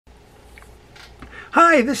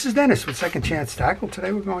Hi, this is Dennis with Second Chance Tackle.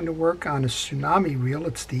 Today we're going to work on a tsunami reel.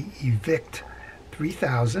 It's the Evict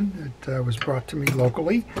 3000. It was brought to me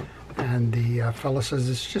locally, and the fella says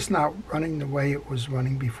it's just not running the way it was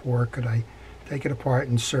running before. Could I take it apart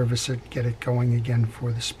and service it, get it going again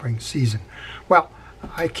for the spring season? Well,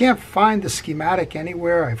 I can't find the schematic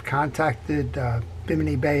anywhere. I've contacted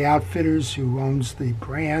Bimini Bay Outfitters, who owns the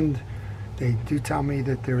brand. They do tell me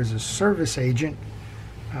that there is a service agent,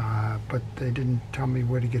 but they didn't tell me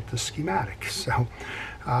where to get the schematic. So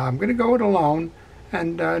I'm going to go it alone,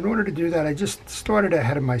 and in order to do that, I just started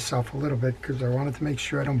ahead of myself a little bit because I wanted to make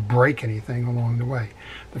sure I don't break anything along the way.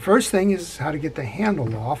 The first thing is how to get the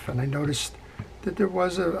handle off, and I noticed that there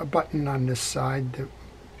was a button on this side that,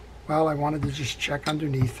 well, I wanted to just check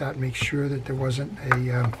underneath that, make sure that there wasn't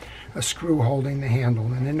a screw holding the handle,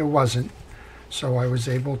 and then there wasn't. So I was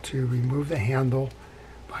able to remove the handle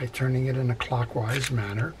by turning it in a clockwise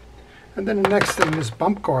manner. And then the next thing, this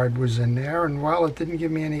bump guard was in there, and while it didn't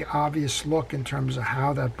give me any obvious look in terms of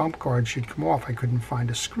how that bump guard should come off, I couldn't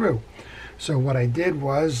find a screw. So what I did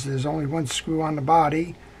was, there's only one screw on the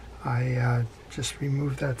body. I just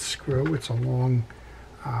removed that screw. It's a long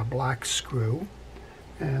black screw.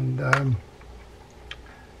 And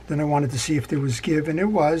then I wanted to see if there was give, and there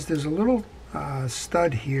was. There's a little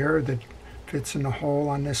stud here that fits in the hole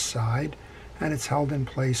on this side, and it's held in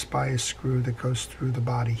place by a screw that goes through the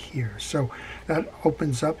body here. So that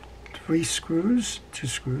opens up two screws.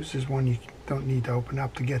 There's one you don't need to open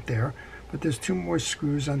up to get there, but there's two more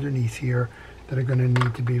screws underneath here that are going to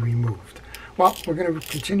need to be removed. Well, we're going to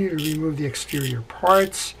continue to remove the exterior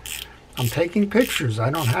parts. I'm taking pictures.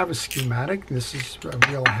 I don't have a schematic. This is a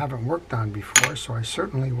reel I haven't worked on before, so I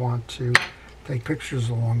certainly want to take pictures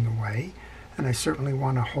along the way, and I certainly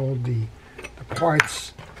want to hold the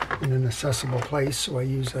parts in an accessible place, so I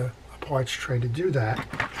use a parts tray to do that,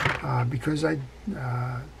 because I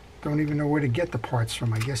don't even know where to get the parts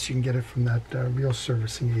from. I guess you can get it from that reel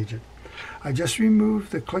servicing agent. I just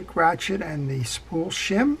removed the click ratchet and the spool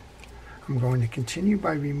shim. I'm going to continue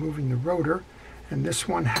by removing the rotor, and this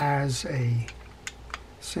one has a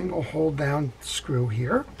single hold down screw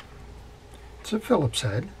here. It's a Phillips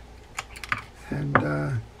head, and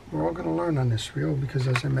we're all going to learn on this reel because,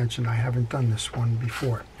 as I mentioned, I haven't done this one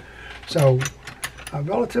before. So, a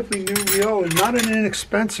relatively new reel, and not an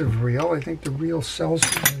inexpensive reel. I think the reel sells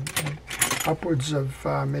upwards of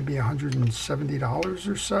maybe $170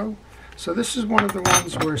 or so. So this is one of the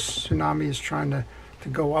ones where Tsunami is trying to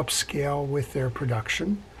go upscale with their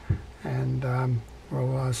production, and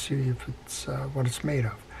we'll see if it's what it's made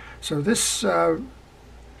of. So this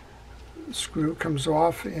screw comes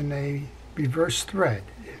off in a reverse thread.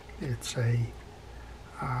 It's a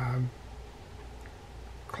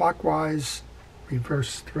clockwise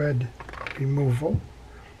reverse thread removal,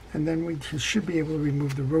 and then we should be able to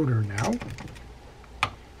remove the rotor now.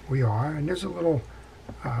 We are, and there's a little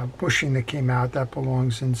bushing that came out that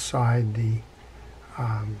belongs inside the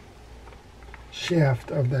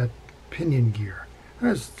shaft of that pinion gear.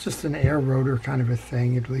 It's just an air rotor kind of a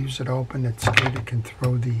thing. It leaves it open. It's good. It can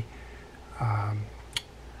throw the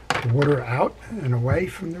water out and away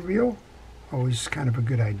from the reel. Always kind of a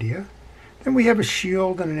good idea. Then we have a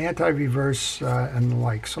shield and an anti-reverse and the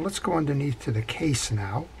like. So let's go underneath to the case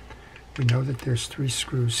now. We know that there's 3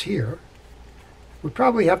 screws here. We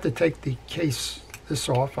probably have to take the case, this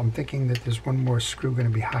off. I'm thinking that there's one more screw going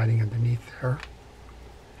to be hiding underneath there.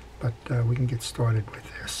 But we can get started with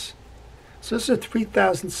this. So this is a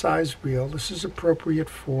 3000 size reel. This is appropriate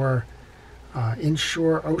for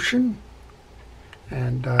inshore ocean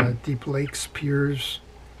and deep lakes, piers,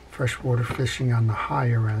 freshwater fishing on the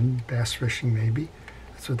higher end, bass fishing maybe.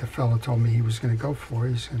 That's what the fellow told me he was going to go for.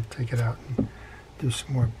 He's going to take it out and do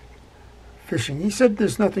some more fishing. He said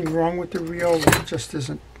there's nothing wrong with the reel. It just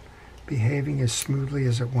isn't behaving as smoothly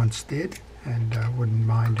as it once did, and wouldn't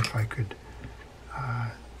mind if I could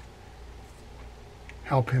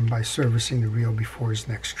help him by servicing the reel before his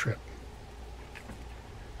next trip.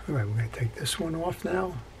 All right, we're going to take this one off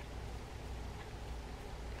now.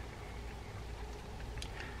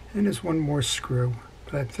 And there's one more screw,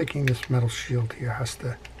 but I'm thinking this metal shield here has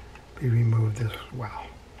to be removed as well.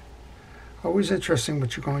 Always interesting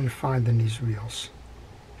what you're going to find in these reels.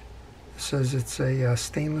 It says it's a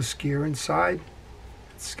stainless gear inside.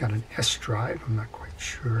 It's got an S drive. I'm not quite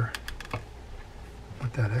sure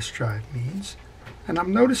what that S drive means. And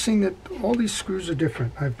I'm noticing that all these screws are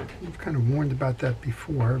different. I've kind of warned about that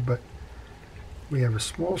before, but we have a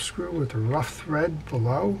small screw with a rough thread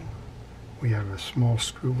below. We have a small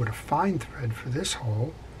screw with a fine thread for this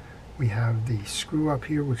hole. We have the screw up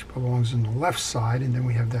here, which belongs on the left side, and then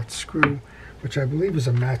we have that screw, which I believe is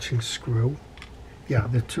a matching screw Yeah,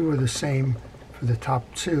 the two are the same for the top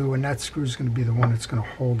two, and that screw is going to be the one that's going to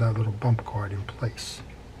hold that little bump guard in place.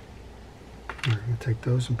 I'm going to take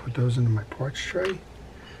those and put those into my parts tray.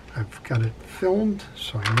 I've got it filmed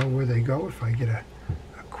so I know where they go if I get a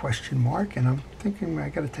question mark, and I'm thinking I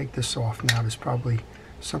got to take this off now. There's probably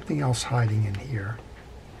something else hiding in here.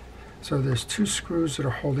 So there's two screws that are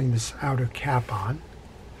holding this outer cap on.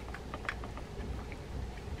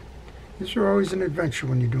 These are always an adventure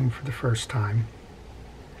when you do them for the first time.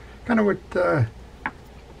 Kind of what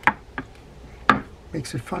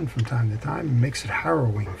makes it fun from time to time and makes it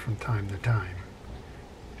harrowing from time to time.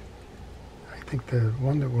 I think the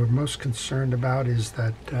one that we're most concerned about is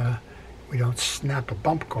that we don't snap a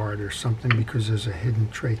bump guard or something because there's a hidden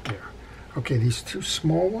trait there. Okay, these two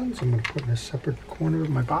small ones I'm going to put in a separate corner of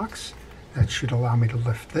my box. That should allow me to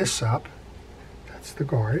lift this up. That's the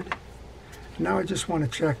guard. Now I just want to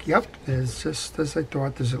check, yep, there's just as I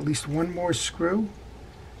thought, there's at least one more screw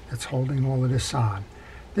that's holding all of this on.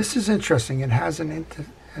 This is interesting. It has an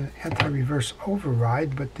anti-reverse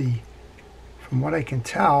override, but from what I can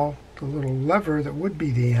tell, the little lever that would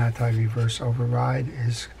be the anti-reverse override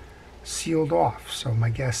is sealed off. So my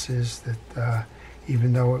guess is that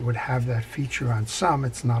even though it would have that feature on some,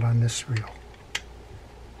 it's not on this reel.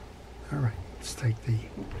 All right, let's take the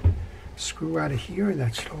screw out of here, and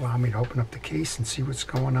that should allow me to open up the case and see what's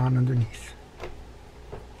going on underneath.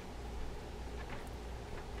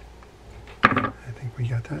 I think we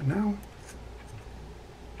got that now.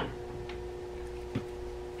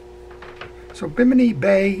 So Bimini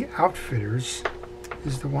Bay Outfitters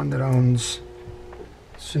is the one that owns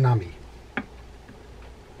Tsunami.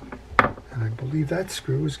 And I believe that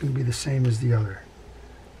screw is going to be the same as the other.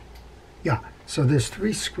 Yeah, so there's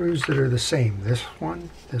three screws that are the same. This one,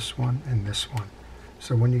 and this one.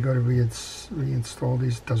 So when you go to reinstall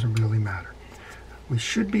these, it doesn't really matter. We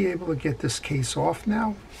should be able to get this case off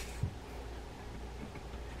now.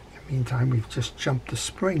 In the meantime, we've just jumped the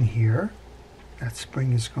spring here. That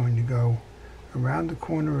spring is going to go around the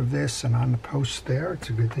corner of this and on the post there. It's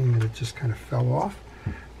a good thing that it just kind of fell off,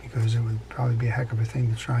 because it would probably be a heck of a thing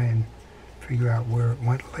to try and figure out where it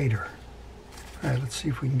went later. All right, let's see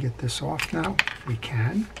if we can get this off now. We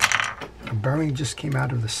can. The bearing just came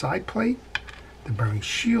out of the side plate. The bearing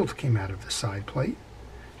shield came out of the side plate,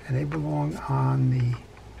 and they belong on the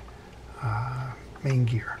main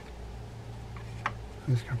gear.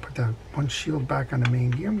 I'm just going to put that one shield back on the main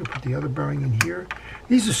gear. I'm going to put the other bearing in here.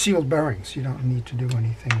 These are sealed bearings. You don't need to do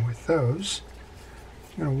anything with those.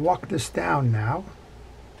 I'm going to walk this down now.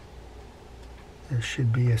 There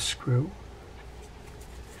should be a screw.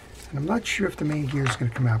 And I'm not sure if the main gear is going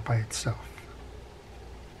to come out by itself.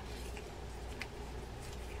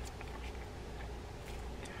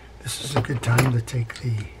 This is a good time to take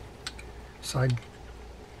the side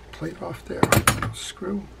plate off there.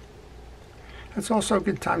 Screw. That's also a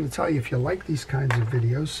good time to tell you, if you like these kinds of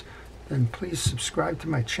videos, then please subscribe to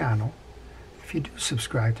my channel. If you do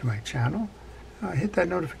subscribe to my channel, hit that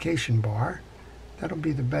notification bar. That'll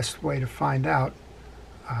be the best way to find out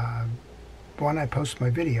when I post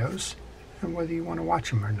my videos and whether you want to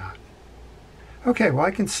watch them or not. Okay, well,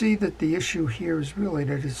 I can see that the issue here is really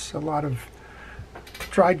that it's a lot of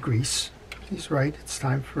dried grease. He's right, it's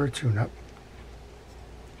time for a tune-up.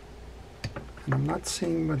 And I'm not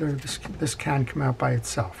seeing whether this can come out by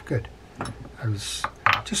itself. Good. I was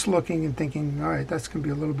just looking and thinking, all right, that's going to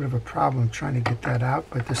be a little bit of a problem trying to get that out,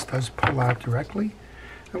 but this does pull out directly.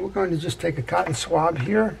 And we're going to just take a cotton swab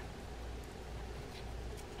here.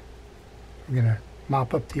 We're going to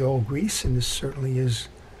mop up the old grease, and this certainly is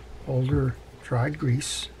older dried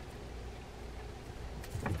grease.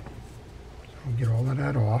 So we'll get all of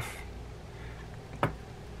that off.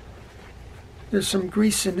 There's some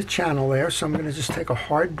grease in the channel there, so I'm going to just take a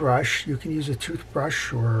hard brush. You can use a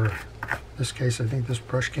toothbrush, or in this case, I think this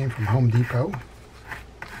brush came from Home Depot.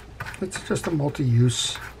 It's just a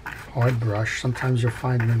multi-use hard brush. Sometimes you'll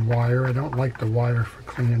find them in wire. I don't like the wire for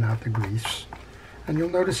cleaning out the grease. And you'll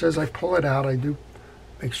notice as I pull it out, I do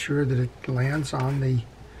make sure that it lands on the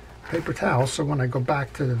paper towel, so when I go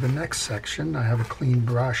back to the next section, I have a clean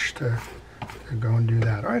brush to go and do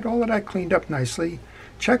that. All right, all of that cleaned up nicely.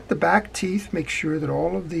 Check the back teeth, make sure that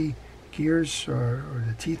all of the gears or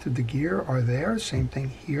the teeth of the gear are there. Same thing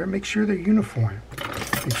here. Make sure they're uniform.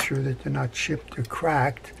 Make sure that they're not chipped or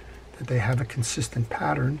cracked, that they have a consistent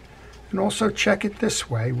pattern. And also check it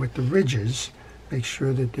this way with the ridges. Make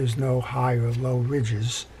sure that there's no high or low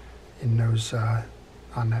ridges in those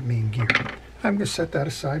on that main gear. I'm going to set that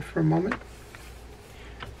aside for a moment.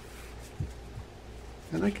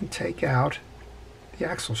 Then I can take out the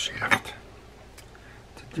axle shaft.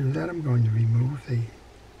 To do that, I'm going to remove the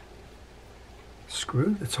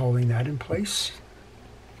screw that's holding that in place.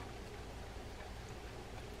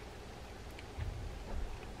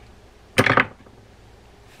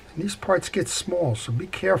 And these parts get small, so be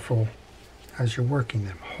careful as you're working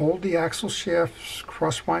them. Hold the axle shaft's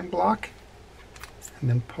crosswind block and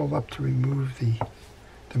then pull up to remove the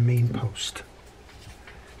main post.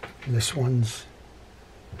 And this one's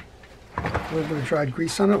a little bit of dried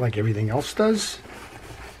grease on it like everything else does.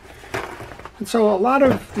 And so a lot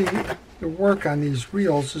of the work on these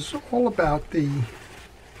reels is all about the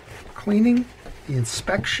cleaning, the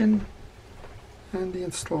inspection, and the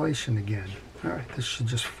installation again. All right, this should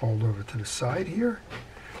just fold over to the side here.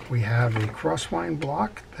 We have a crosswind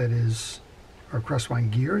block that is, or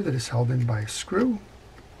crosswind gear that is held in by a screw.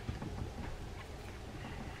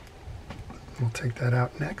 We'll take that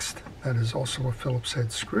out next. That is also a Phillips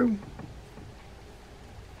head screw.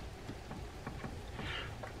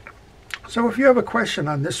 So if you have a question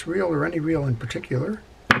on this reel or any reel in particular,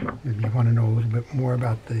 maybe you want to know a little bit more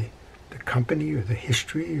about the company or the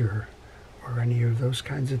history or any of those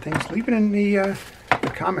kinds of things, leave it in the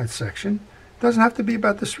comments section. It doesn't have to be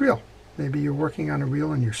about this reel. Maybe you're working on a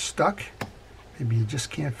reel and you're stuck. Maybe you just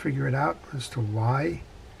can't figure it out as to why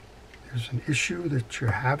there's an issue that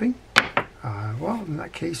you're having. Well, in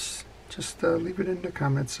that case, just leave it in the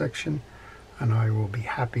comments section, and I will be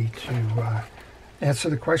happy to answer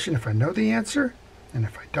the question if I know the answer. And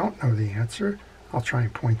if I don't know the answer, I'll try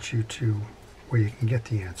and point you to where you can get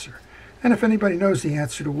the answer. And if anybody knows the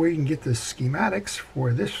answer to where you can get the schematics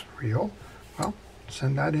for this reel, well,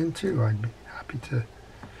 send that in too. I'd be happy to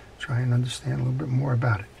try and understand a little bit more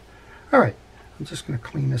about it. All right, I'm just going to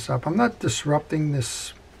clean this up. I'm not disrupting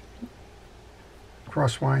this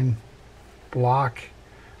crosswind block,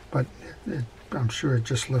 but I'm sure it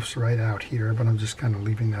just lifts right out here, but I'm just kind of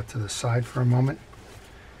leaving that to the side for a moment.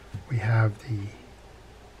 We have the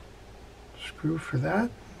screw for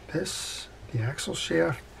that, the axle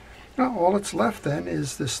shaft. Now all that's left then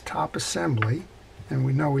is this top assembly, and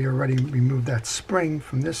we know we already removed that spring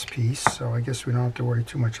from this piece, so I guess we don't have to worry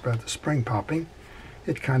too much about the spring popping.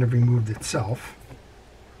 It kind of removed itself.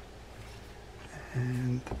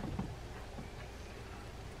 And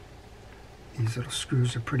these little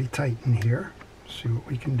screws are pretty tight in here. See what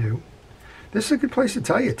we can do. This is a good place to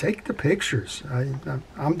tell you, take the pictures.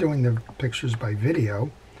 I'm doing the pictures by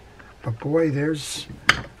video, but boy, there's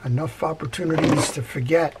enough opportunities to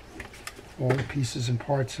forget all the pieces and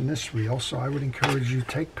parts in this reel, so I would encourage you to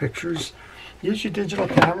take pictures. Use your digital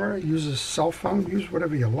camera, use a cell phone, use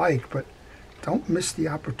whatever you like, but don't miss the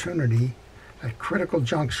opportunity at critical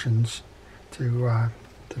junctions to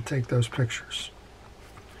take those pictures.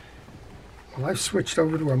 Well, I've switched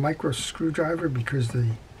over to a micro screwdriver because the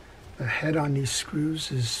head on these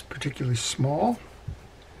screws is particularly small,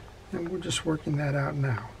 and we're just working that out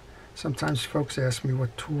now. Sometimes folks ask me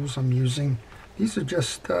what tools I'm using. These are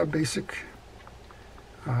just basic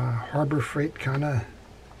Harbor Freight kind of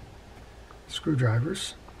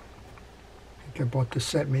screwdrivers. I think I bought this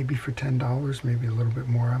set maybe for $10, maybe a little bit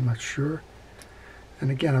more, I'm not sure. And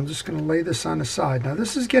again, I'm just going to lay this on the side. Now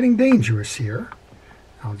this is getting dangerous here.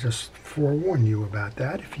 I'll just forewarn you about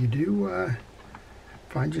that. If you do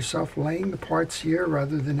find yourself laying the parts here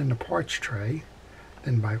rather than in the parts tray,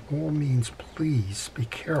 then by all means, please be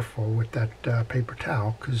careful with that paper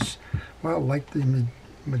towel, because, well, like the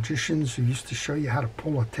magicians who used to show you how to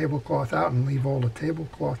pull a tablecloth out and leave all the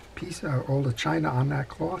tablecloth all the china on that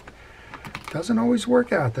cloth, it doesn't always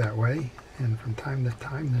work out that way, and from time to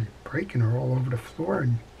time they break and are all over the floor,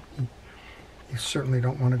 and you certainly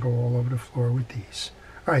don't want to go all over the floor with these.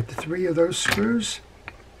 All right, the three of those screws.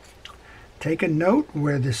 Take a note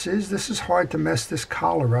where this is. This is hard to mess this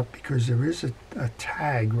collar up because there is a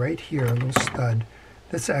tag right here, a little stud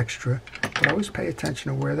that's extra, but always pay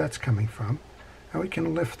attention to where that's coming from. Now we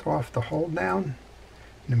can lift off the hold down.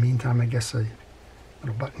 In the meantime, I guess a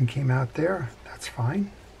little button came out there. That's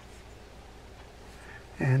fine.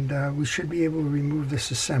 And we should be able to remove this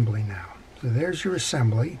assembly now. So there's your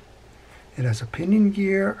assembly. It has a pinion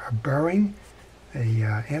gear, a bearing, a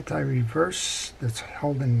anti-reverse that's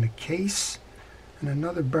held in the case, and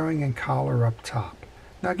another bearing and collar up top.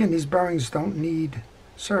 Now again, these bearings don't need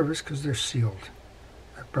service because they're sealed.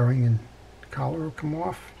 That bearing and collar will come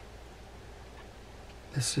off.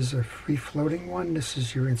 This is a free-floating one. This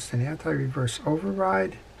is your instant anti-reverse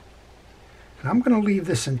override. And I'm going to leave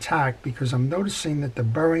this intact because I'm noticing that the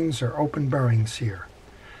bearings are open bearings here.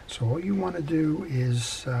 So all you want to do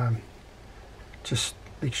is just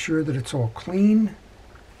make sure that it's all clean,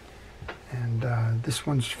 and this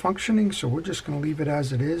one's functioning, so we're just going to leave it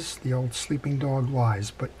as it is. The old sleeping dog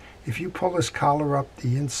lies. But if you pull this collar up,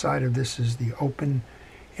 the inside of this is the open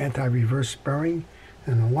anti-reverse bearing,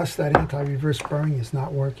 and unless that anti-reverse bearing is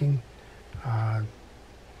not working,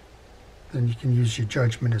 then you can use your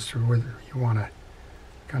judgment as to whether you want to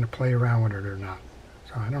kind of play around with it or not.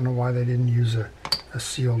 So I don't know why they didn't use a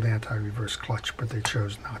sealed anti-reverse clutch, but they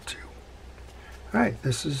chose not to. All right,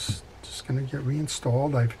 this is just going to get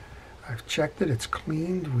reinstalled. I've checked it, it's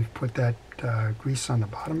cleaned. We've put that grease on the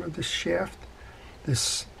bottom of this shaft.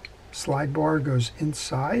 This slide bar goes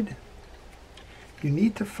inside. You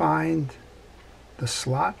need to find the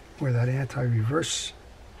slot where that anti-reverse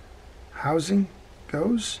housing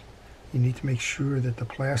goes. You need to make sure that the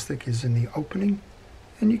plastic is in the opening,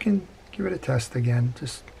 and you can give it a test again.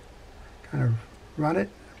 Just kind of run it,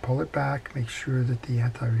 pull it back, make sure that the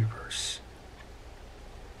anti-reverse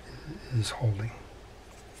is holding.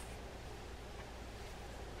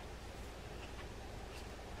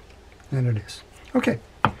 And it is. Okay,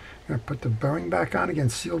 I'm going to put the bearing back on again,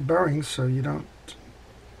 sealed bearings, so you don't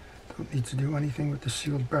need to do anything with the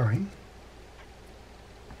sealed bearing.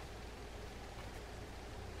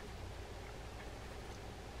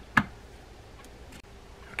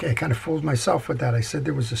 Okay, I kind of fooled myself with that. I said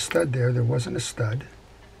there was a stud there. There wasn't a stud,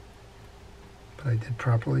 but I did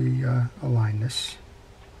properly align this.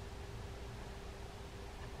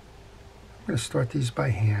 I'm going to start these by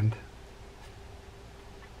hand.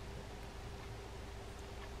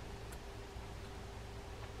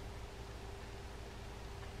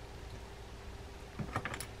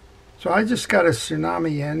 So I just got a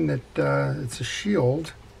Tsunami in that it's a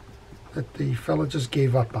shield that the fella just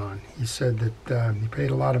gave up on. He said that he paid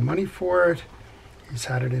a lot of money for it. He's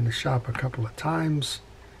had it in the shop a couple of times.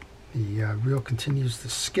 The reel continues to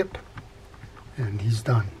skip, and he's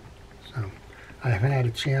done. So I haven't had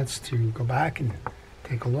a chance to go back and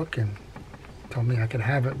take a look, and he told me I could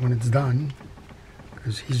have it when it's done,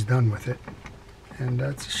 because he's done with it. And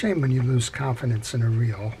it's a shame when you lose confidence in a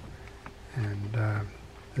reel. And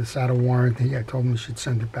it's out of warranty. I told him he should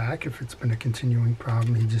send it back if it's been a continuing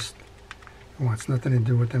problem. He wants nothing to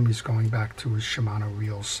do with them. He's going back to his Shimano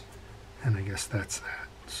reels, and I guess that's that.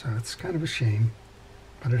 So it's kind of a shame,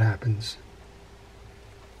 but it happens.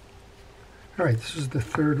 All right, this is the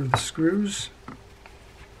third of the screws.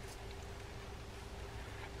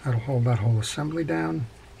 That'll hold that whole assembly down.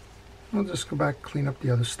 I'll just go back, clean up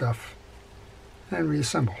the other stuff, and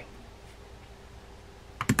reassemble.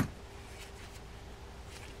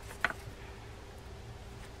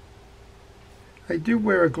 I do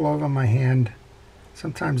wear a glove on my hand.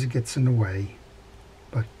 Sometimes it gets in the way,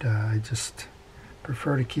 but I just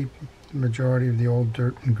prefer to keep the majority of the old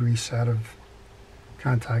dirt and grease out of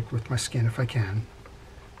contact with my skin if I can.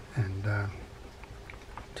 And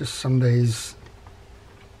just some days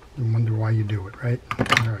you wonder why you do it, right?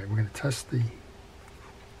 All right, we're going to test the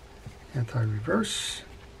anti-reverse.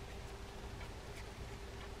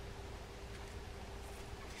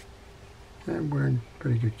 And we're in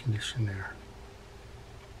pretty good condition there.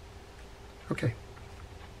 Okay,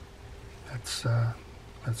 that's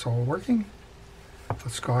all working.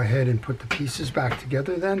 Let's go ahead and put the pieces back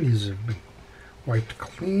together then. These have been wiped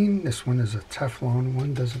clean. This one is a Teflon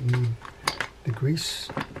one, doesn't need the grease.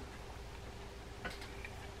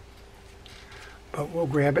 But we'll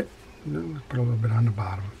grab it and put a little bit on the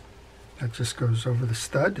bottom. That just goes over the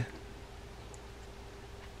stud.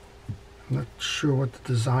 I'm not sure what the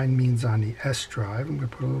design means on the S drive. I'm going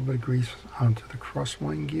to put a little bit of grease onto the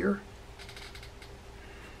crosswind gear.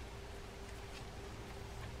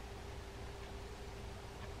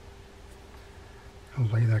 I'll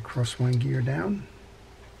lay that crosswind gear down.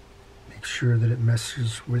 Make sure that it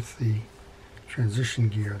meshes with the transition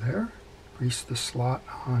gear there. Grease the slot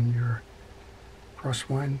on your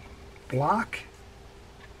crosswind block.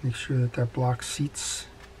 Make sure that that block seats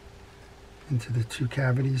into the two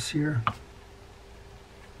cavities here.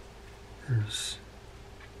 There's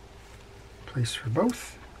a place for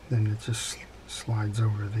both. Then it just slides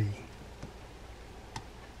over the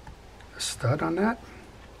stud on that.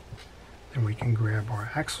 Then we can grab our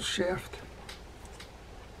axle shaft.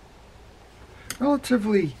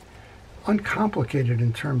 Relatively uncomplicated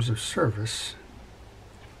in terms of service.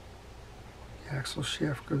 The axle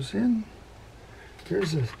shaft goes in.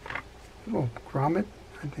 There's a little grommet,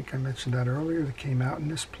 I think I mentioned that earlier, that came out in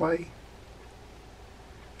this play.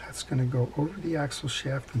 That's going to go over the axle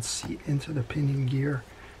shaft and seat into the pinion gear.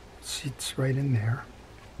 It seats right in there.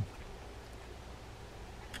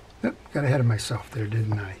 Yep, got ahead of myself there,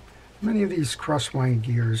 didn't I? Many of these crosswind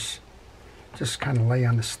gears just kind of lay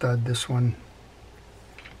on the stud. This one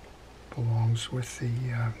belongs with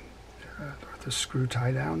the screw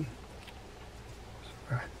tie down. So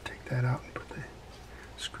go ahead and take that out and put the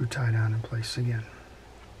screw tie down in place again.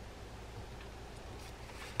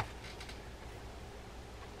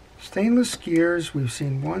 Stainless gears, we've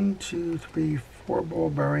seen 1, 2, 3, 4 ball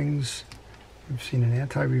bearings. We've seen an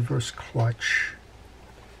anti-reverse clutch.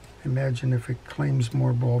 Imagine if it claims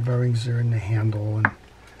more ball bearings, they're in the handle and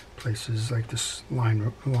places like this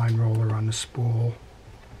line roller on the spool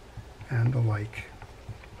and the like.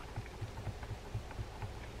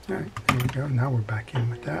 Alright, there we go. Now we're back in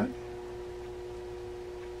with that.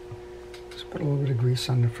 Just put a little bit of grease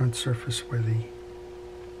on the front surface where the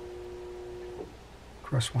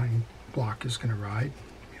crosswind block is going to ride.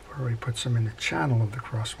 We've already put some in the channel of the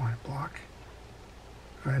crosswind block.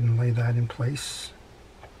 Go ahead and lay that in place.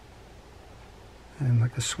 And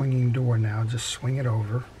like a swinging door now, just swing it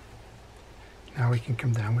over. Now we can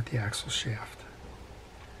come down with the axle shaft.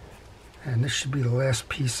 And this should be the last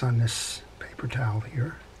piece on this paper towel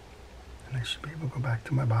here. And I should be able to go back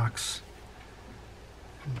to my box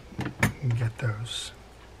and get those.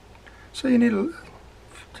 So you need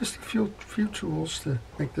just a few tools to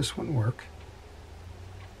make this one work.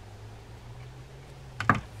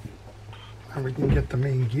 Now we can get the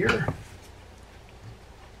main gear.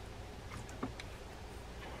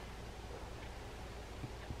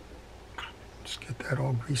 Just get that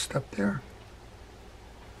all greased up there.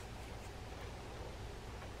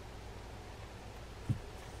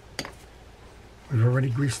 We've already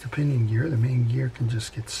greased the pinion gear. The main gear can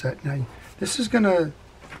just get set. Now, this is going to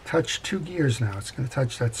touch 2 gears now. It's going to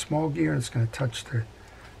touch that small gear and it's going to touch the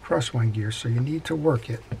crosswind gear, so you need to work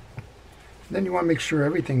it. And then you want to make sure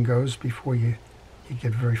everything goes before you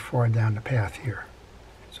get very far down the path here.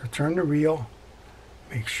 So turn the reel,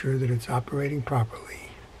 make sure that it's operating properly.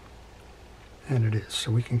 And it is.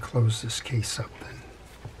 So we can close this case up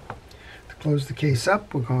then. To close the case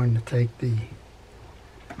up, we're going to take the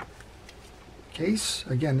case.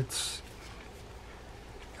 Again, it's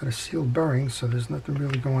got a sealed bearing, so there's nothing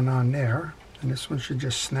really going on there. And this one should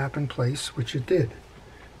just snap in place, which it did.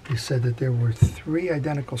 They said that there were 3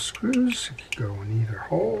 identical screws. It could go in either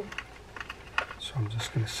hole. So I'm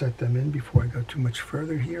just going to set them in before I go too much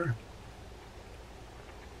further here.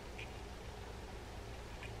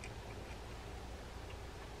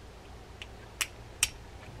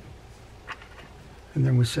 And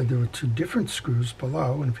then we said there were 2 different screws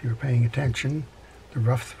below, and if you were paying attention, the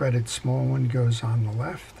rough threaded small one goes on the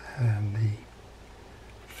left, and the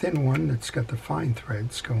thin one that's got the fine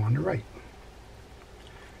threads go on the right.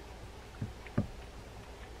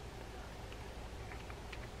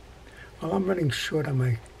 Well, I'm running short on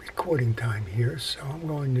my recording time here, so I'm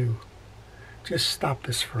going to just stop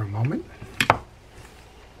this for a moment,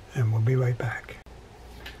 and we'll be right back.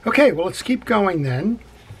 Okay, well, let's keep going then.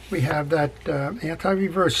 We have that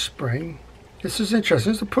anti-reverse spring. This is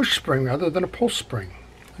interesting. It's a push spring rather than a pull spring.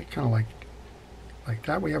 I kind of like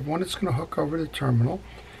that. We have one that's going to hook over the terminal.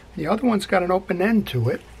 The other one's got an open end to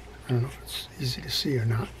it. I don't know if it's easy to see or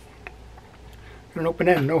not. An open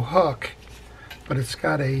end, no hook, but it's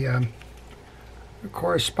got a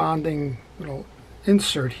corresponding little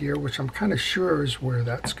insert here, which I'm kind of sure is where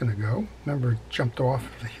that's going to go. Remember, it jumped off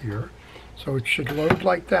of here. So it should load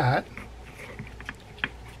like that.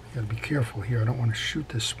 Got to be careful here. I don't want to shoot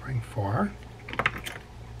this spring far.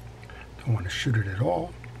 Don't want to shoot it at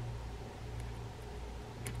all.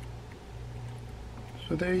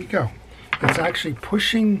 So there you go. It's actually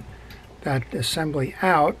pushing that assembly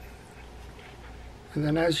out. And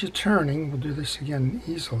then as you're turning, we'll do this again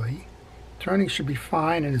easily. Turning should be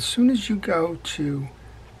fine. And as soon as you go to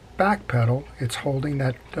back pedal, it's holding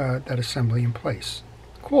that assembly in place.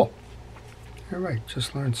 Cool. All right,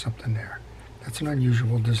 just learned something there. That's an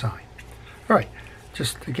unusual design. All right,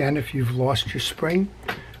 just again, if you've lost your spring,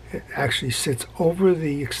 it actually sits over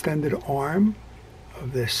the extended arm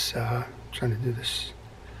of this, trying to do this,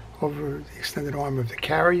 over the extended arm of the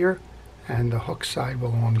carrier, and the hook side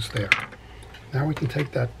belongs there. Now we can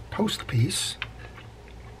take that post piece,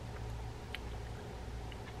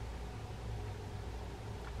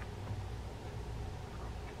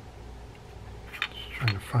 just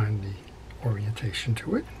trying to find the orientation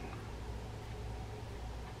to it.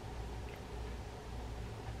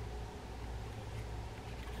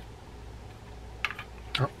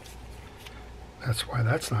 That's why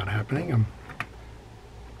that's not happening. I'm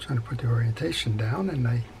trying to put the orientation down and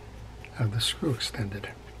I have the screw extended.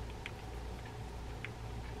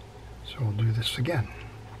 So we'll do this again.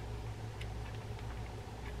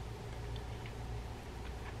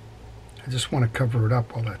 I just want to cover it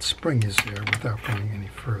up while that spring is there without going any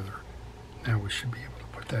further. Now we should be able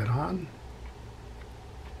to put that on,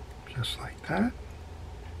 just like that.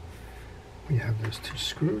 We have those 2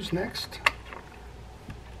 screws next.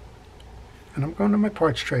 And I'm going to my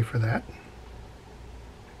parts tray for that.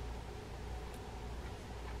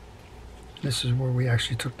 This is where we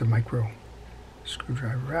actually took the micro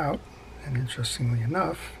screwdriver out, and interestingly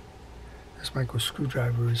enough, this micro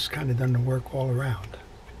screwdriver has kind of done the work all around.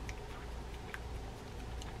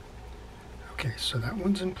 Okay, so that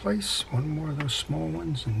one's in place. One more of those small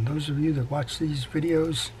ones, and those of you that watch these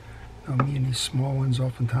videos know me and these small ones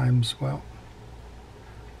oftentimes, well,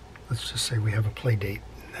 let's just say we have a play date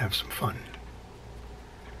and have some fun.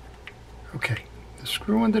 Okay, the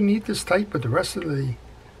screw underneath is tight, but the rest of the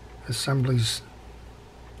assemblies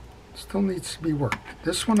still needs to be worked.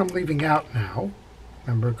 This one I'm leaving out now.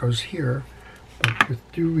 Remember, it goes here, but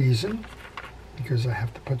with due reason, because I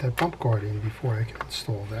have to put that bump guard in before I can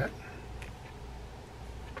install that.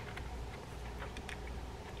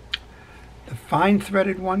 The fine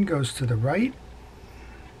threaded one goes to the right,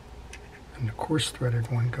 and the coarse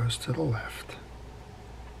threaded one goes to the left.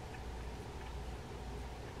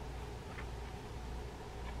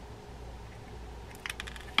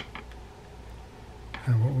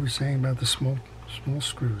 And what we're saying about the small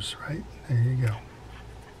screws, right? There you go.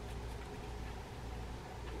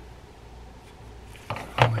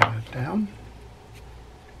 I'll lay that down.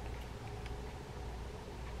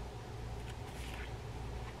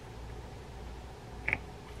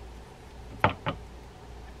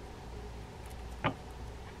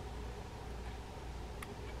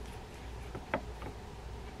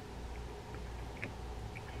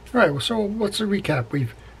 All right, well, so what's the recap?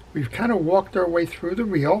 We've kind of walked our way through the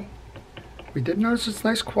reel. We did notice it's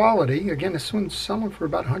nice quality. Again, this one's selling for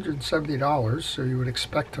about $170, so you would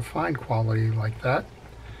expect to find quality like that.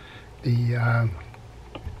 The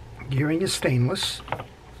gearing is stainless.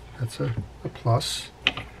 That's a plus.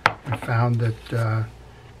 I found that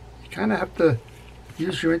you kind of have to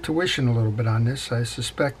use your intuition a little bit on this. I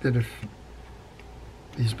suspect that if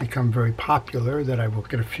these become very popular, that I will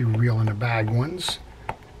get a few reel-in-a-bag ones,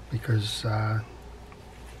 because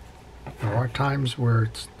there are times where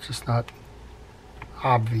it's just not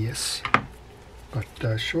obvious.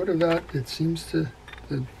 But short of that, it seems to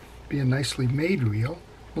be a nicely made reel.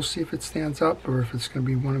 We'll see if it stands up, or if it's going to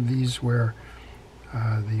be one of these where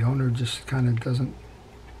the owner just kind of doesn't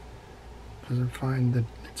find that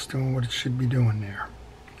it's doing what it should be doing there.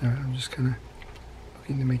 I'm just kind of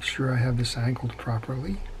looking to make sure I have this angled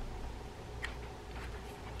properly.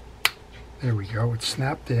 There we go, it's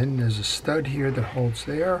snapped in. There's a stud here that holds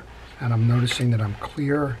there, and I'm noticing that I'm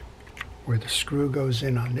clear where the screw goes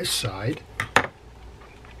in on this side,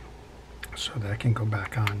 so that can go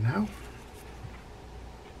back on now.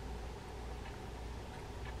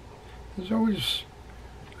 There's always,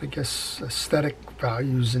 I guess, aesthetic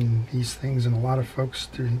values in these things, and a lot of folks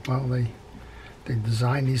do, well, they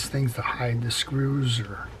design these things to hide the screws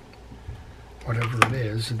or whatever it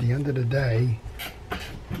is. At the end of the day,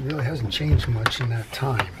 it really hasn't changed much in that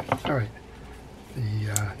time. All right,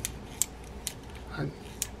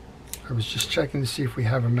 I was just checking to see if we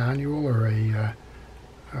have a manual or a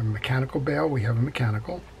mechanical bail. We have a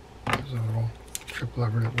mechanical. There's a little trip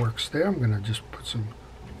lever that works there. I'm going to just put some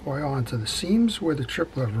oil onto the seams where the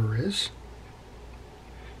trip lever is.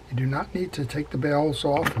 You do not need to take the bails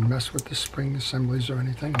off and mess with the spring assemblies or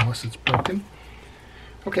anything unless it's broken.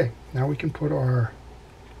 Okay, now we can put our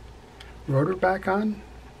rotor back on.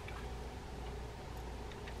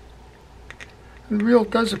 The reel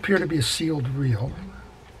does appear to be a sealed reel,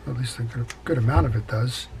 or at least a good amount of it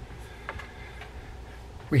does.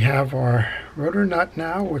 We have our rotor nut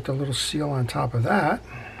now with a little seal on top of that.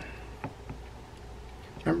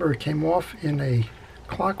 Remember, it came off in a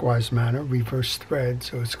clockwise manner, reverse thread,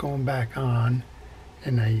 so it's going back on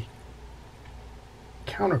in a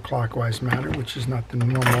counterclockwise manner, which is not the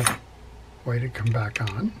normal way to come back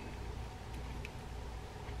on.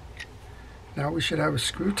 Now we should have a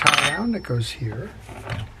screw tie down that goes here.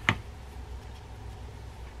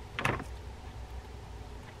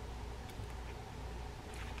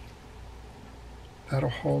 That'll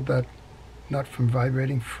hold that nut from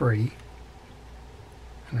vibrating free.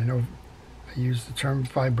 And I know I use the term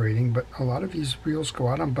vibrating, but a lot of these reels go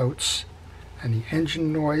out on boats, and the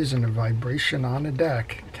engine noise and the vibration on the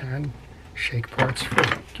deck can shake parts free.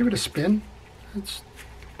 Give it a spin. It's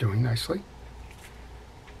doing nicely.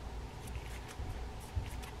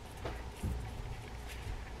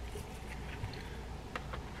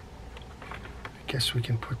 I guess we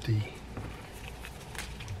can put the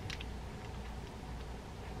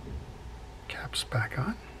caps back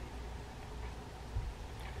on.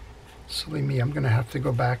 Silly me, I'm going to have to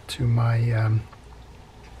go back to my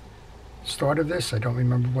start of this. I don't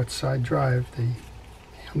remember what side drive the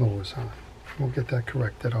handle was on. We'll get that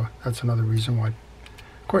corrected. That's another reason why.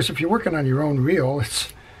 Of course, if you're working on your own reel,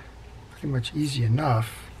 it's pretty much easy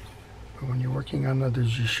enough. But when you're working on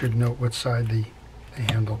others, you should note what side the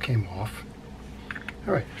handle came off.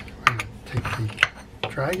 All right, I'm going to take the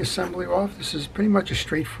drag assembly off. This is pretty much a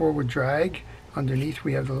straightforward drag. Underneath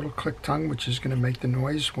we have the little click tongue, which is going to make the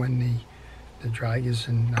noise when the drag is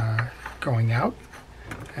going out.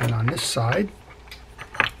 And on this side,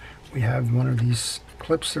 we have one of these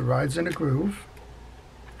clips that rides in a groove.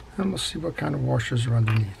 And we'll see what kind of washers are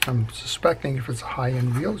underneath. I'm suspecting if it's a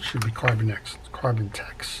high-end reel, it should be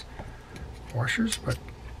Carbon-Tex washers, but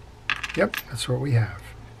yep, that's what we have.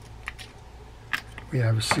 We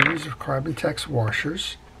have a series of Carbon-Tex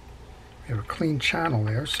washers. We have a clean channel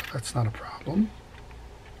there, so that's not a problem.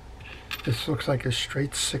 This looks like a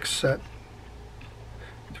straight 6-set,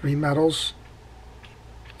 3 metals,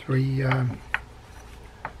 3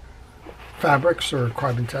 fabrics or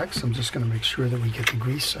Carbon-Tex. I'm just going to make sure that we get the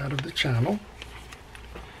grease out of the channel.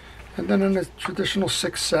 And then in a traditional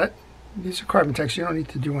 6-set, these are Carbon-Tex. You don't need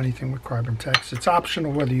to do anything with Carbon-Tex. It's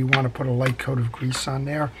optional whether you want to put a light coat of grease on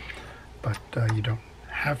there, but you don't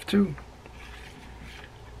have to.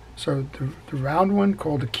 So the round one,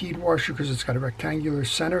 called a keyed washer because it's got a rectangular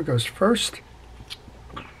center, goes first.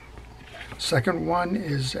 Second one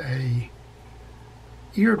is a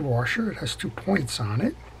eared washer. It has 2 points on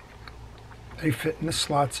it. They fit in the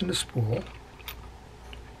slots in the spool.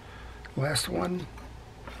 Last one,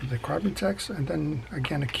 the Carbon-Tex, and then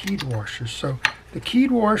again a keyed washer. So the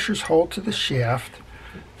keyed washers hold to the shaft.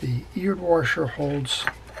 The eared washer holds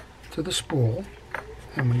to the spool.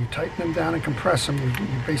 And when you tighten them down and compress them,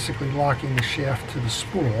 you're basically locking the shaft to the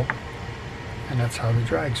spool. And that's how the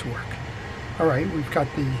drags work. All right, we've got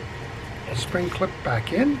the spring clip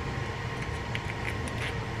back in.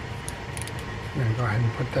 I'm going to go ahead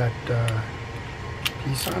and put that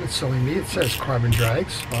piece on. It's silly me, it says carbon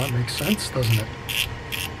drags. Well, it makes sense, doesn't it?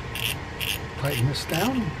 Tighten this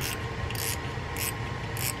down.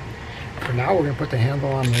 For now, we're going to put the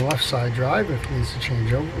handle on the left side drive. If it needs to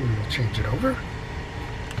change over, we will change it over.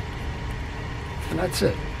 And that's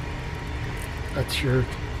it. That's your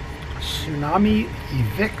Tsunami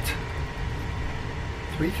Evict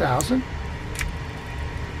 3000.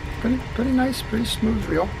 Pretty nice, pretty smooth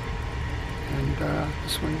reel. And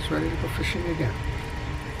this one's ready to go fishing again.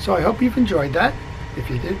 So I hope you've enjoyed that. If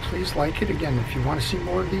you did, please like it. Again, if you want to see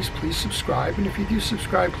more of these, please subscribe. And if you do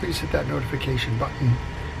subscribe, please hit that notification button,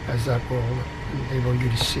 as that will enable you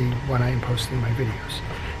to see when I am posting my videos.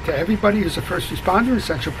 To everybody who's a first responder,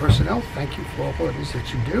 essential personnel, thank you for all it is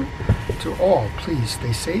that you do. To all, please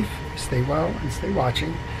stay safe, stay well, and stay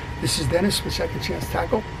watching. This is Dennis with Second Chance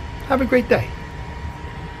Tackle. Have a great day.